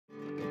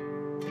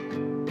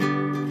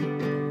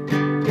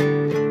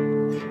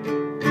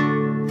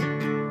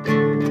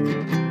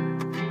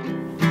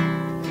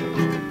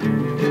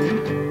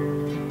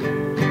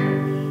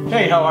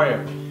how are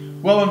you?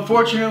 Well,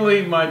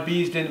 unfortunately, my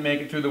bees didn't make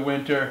it through the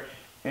winter,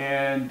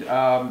 and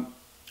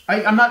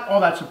I'm not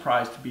all that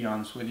surprised, to be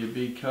honest with you,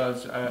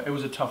 because it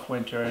was a tough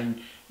winter,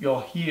 and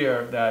you'll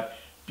hear that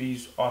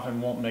bees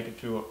often won't make it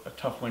through a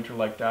tough winter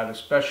like that,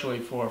 especially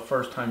for a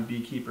first-time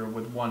beekeeper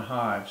with one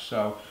hive.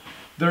 So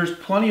there's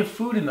plenty of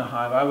food in the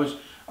hive.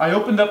 I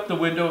opened up the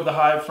window of the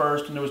hive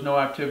first, and there was no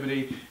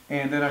activity,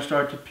 and then I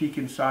started to peek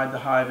inside the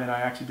hive, and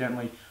I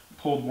accidentally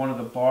pulled one of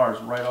the bars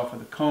right off of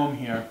the comb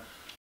here.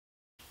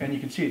 And you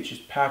can see it's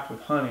just packed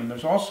with honey. And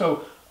there's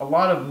also a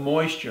lot of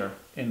moisture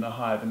in the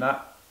hive, and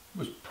that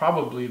was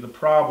probably the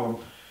problem.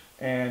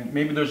 And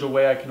maybe there's a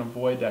way I can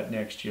avoid that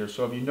next year.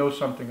 So if you know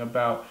something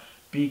about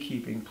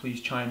beekeeping, please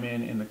chime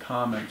in the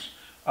comments.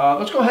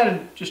 Let's go ahead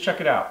and just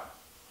check it out.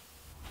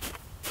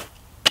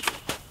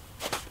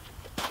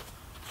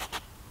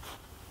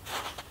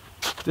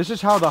 This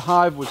is how the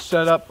hive was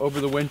set up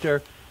over the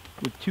winter,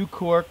 with 2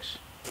 corks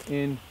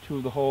in 2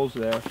 of the holes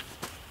there.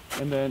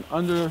 And then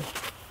under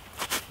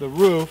the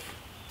roof,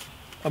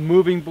 a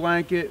moving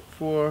blanket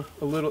for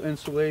a little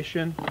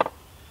insulation,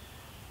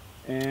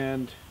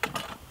 and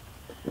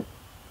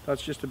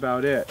that's just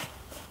about it.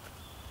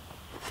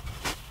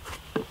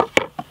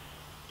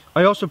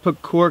 I also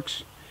put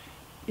corks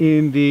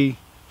in the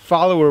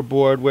follower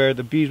board where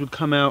the bees would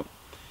come out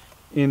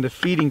in the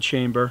feeding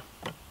chamber,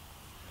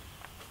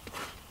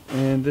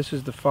 and this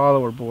is the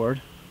follower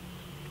board.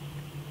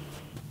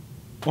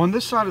 On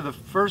this side of the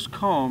first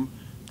comb,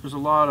 there's a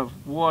lot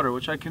of water,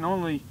 which I can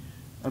only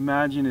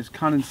imagine is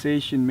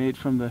condensation made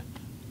from the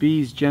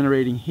bees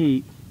generating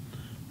heat,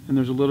 and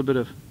there's a little bit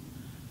of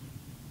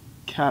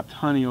capped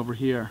honey over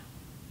here.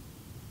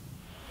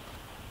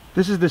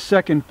 This is the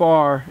second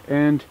bar,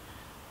 and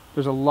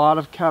there's a lot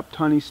of capped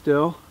honey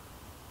still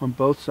on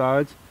both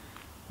sides.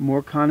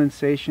 More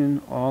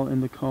condensation all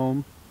in the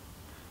comb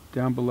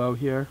down below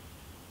here,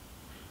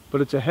 but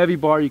it's a heavy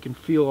bar. You can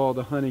feel all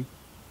the honey.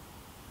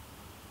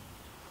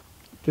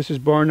 This is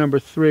bar number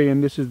 3,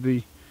 and this is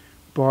the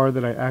bar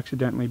that I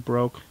accidentally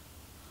broke.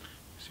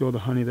 See all the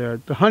honey there.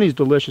 The honey's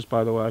delicious,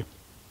 by the way.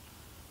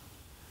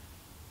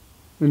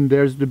 And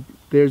there's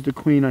the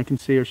queen. I can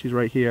see her. She's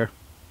right here.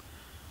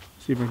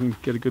 See if I can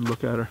get a good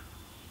look at her.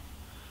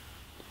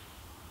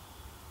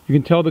 You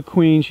can tell the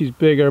queen, she's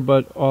bigger,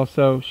 but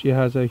also she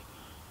has a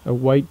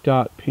white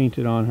dot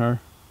painted on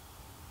her.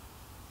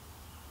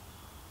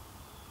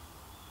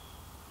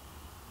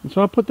 And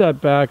so I'll put that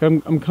back.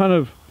 I'm kind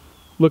of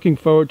looking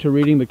forward to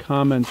reading the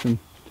comments and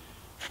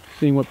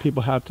seeing what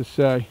people have to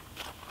say.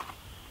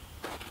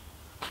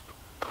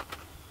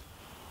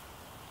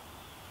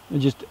 I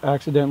just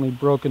accidentally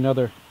broke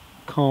another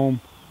comb.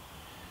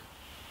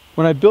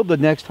 When I build the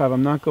next hive,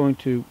 I'm not going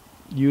to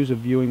use a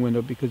viewing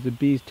window because the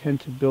bees tend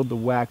to build the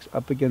wax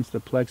up against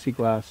the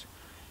plexiglass,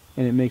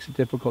 and it makes it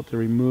difficult to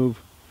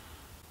remove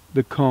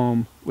the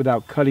comb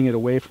without cutting it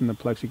away from the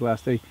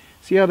plexiglass. They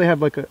see how they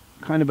have like a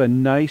kind of a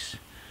nice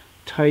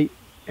tight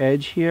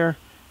edge here?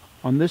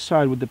 On this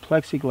side with the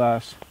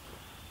plexiglass,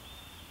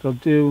 they'll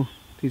do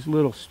these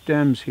little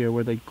stems here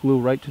where they glue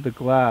right to the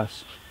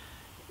glass,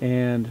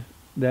 and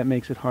that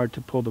makes it hard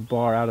to pull the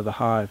bar out of the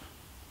hive.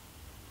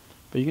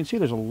 But you can see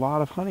there's a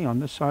lot of honey on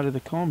this side of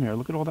the comb here.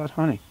 Look at all that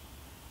honey.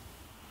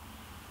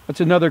 That's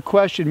another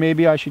question.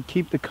 Maybe I should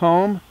keep the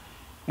comb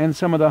and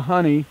some of the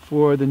honey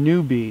for the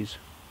new bees.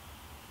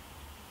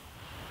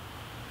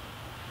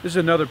 This is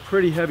another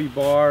pretty heavy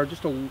bar,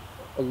 just a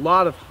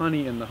lot of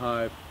honey in the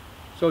hive.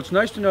 So it's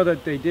nice to know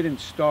that they didn't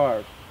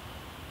starve.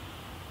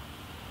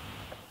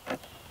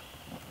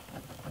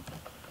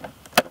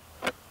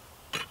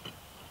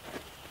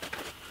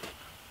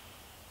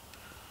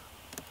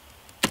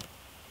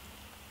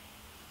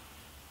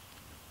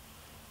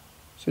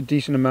 It's a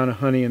decent amount of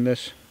honey in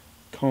this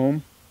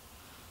comb.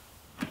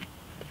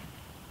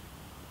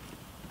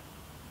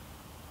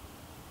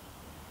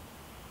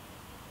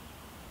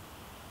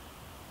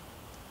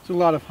 It's a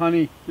lot of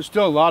honey. There's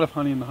still a lot of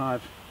honey in the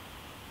hive.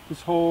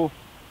 This whole,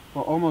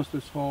 well, almost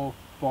this whole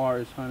bar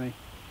is honey.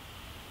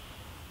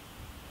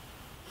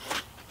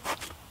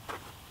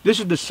 This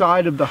is the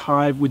side of the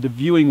hive with the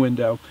viewing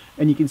window,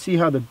 and you can see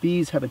how the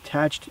bees have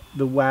attached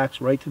the wax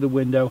right to the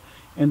window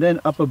and then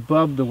up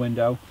above the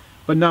window,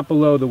 but not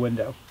below the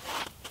window.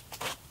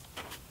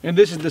 And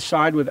this is the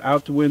side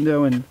without the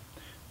window, and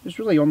there's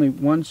really only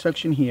one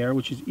section here,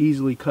 which is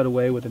easily cut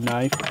away with a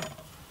knife,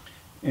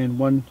 and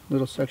one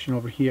little section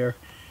over here.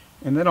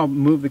 And then I'll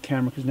move the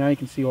camera because now you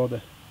can see all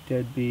the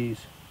dead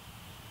bees.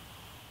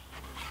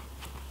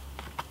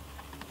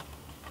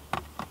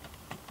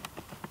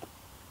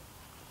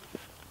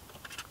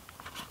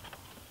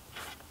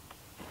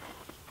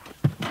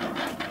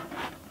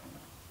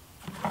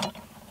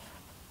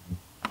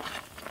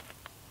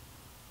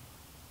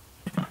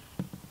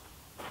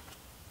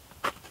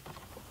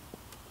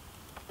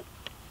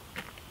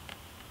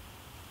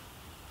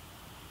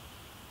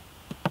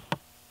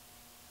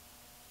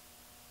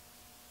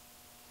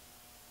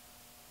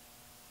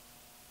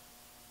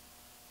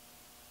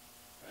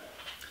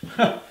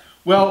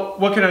 Well,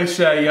 what can I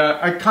say?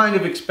 I kind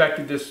of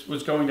expected this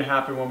was going to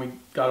happen when we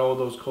got all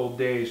those cold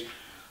days.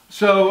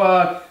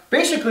 So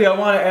basically I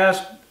want to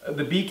ask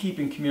the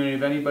beekeeping community,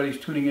 if anybody's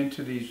tuning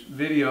into these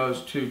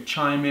videos, to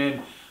chime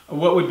in.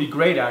 What would be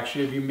great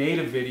actually if you made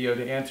a video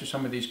to answer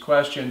some of these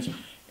questions,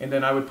 and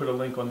then I would put a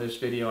link on this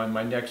video and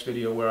my next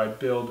video where I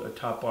build a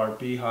top bar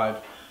beehive.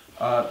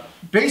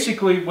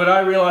 Basically what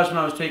I realized when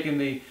I was taking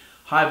the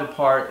hive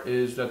apart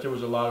is that there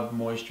was a lot of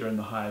moisture in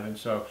the hive, and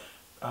so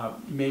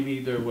maybe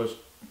there was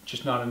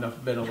just not enough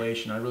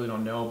ventilation. I really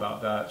don't know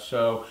about that.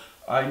 So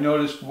I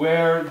noticed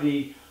where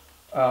the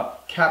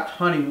capped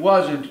honey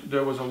wasn't,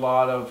 there was a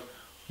lot of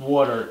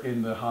water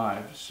in the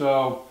hive.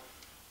 So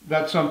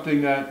that's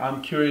something that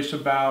I'm curious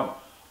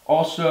about.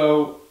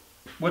 Also,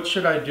 what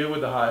should I do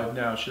with the hive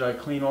now? Should I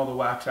clean all the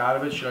wax out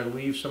of it? Should I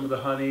leave some of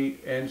the honey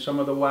and some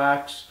of the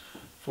wax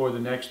for the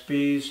next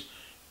bees?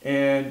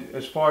 And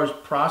as far as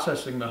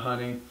processing the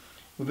honey,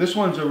 well, this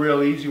one's a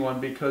real easy one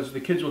because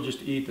the kids will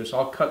just eat this.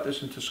 I'll cut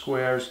this into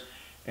squares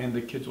and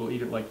the kids will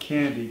eat it like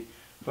candy.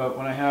 But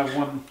when I have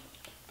one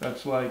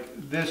that's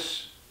like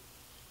this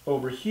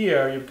over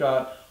here, you've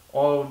got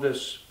all of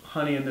this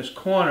honey in this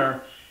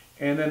corner,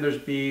 and then there's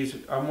bees.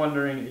 I'm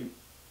wondering,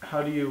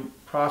 how do you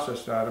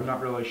process that? I'm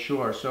not really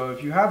sure. So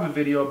if you have a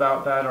video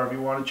about that, or if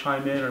you want to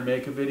chime in or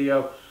make a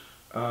video,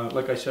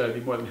 like I said, I'd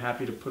be more than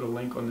happy to put a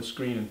link on the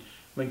screen and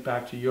link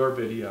back to your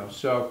video.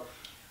 So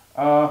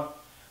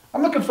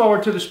I'm looking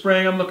forward to the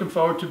spring. I'm looking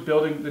forward to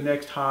building the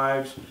next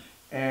hives,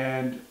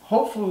 and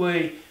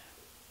hopefully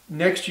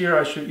next year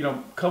I should,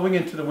 going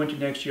into the winter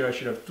next year, I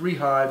should have 3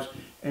 hives,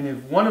 and if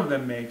one of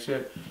them makes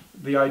it,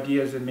 the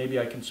idea is that maybe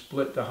I can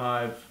split the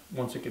hive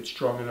once it gets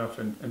strong enough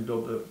and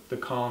build the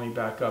colony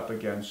back up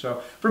again.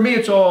 So for me,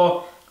 it's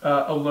all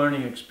a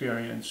learning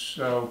experience.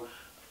 So,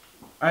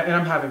 and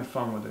I'm having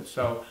fun with it.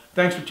 So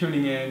thanks for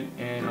tuning in,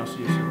 and I'll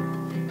see you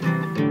soon.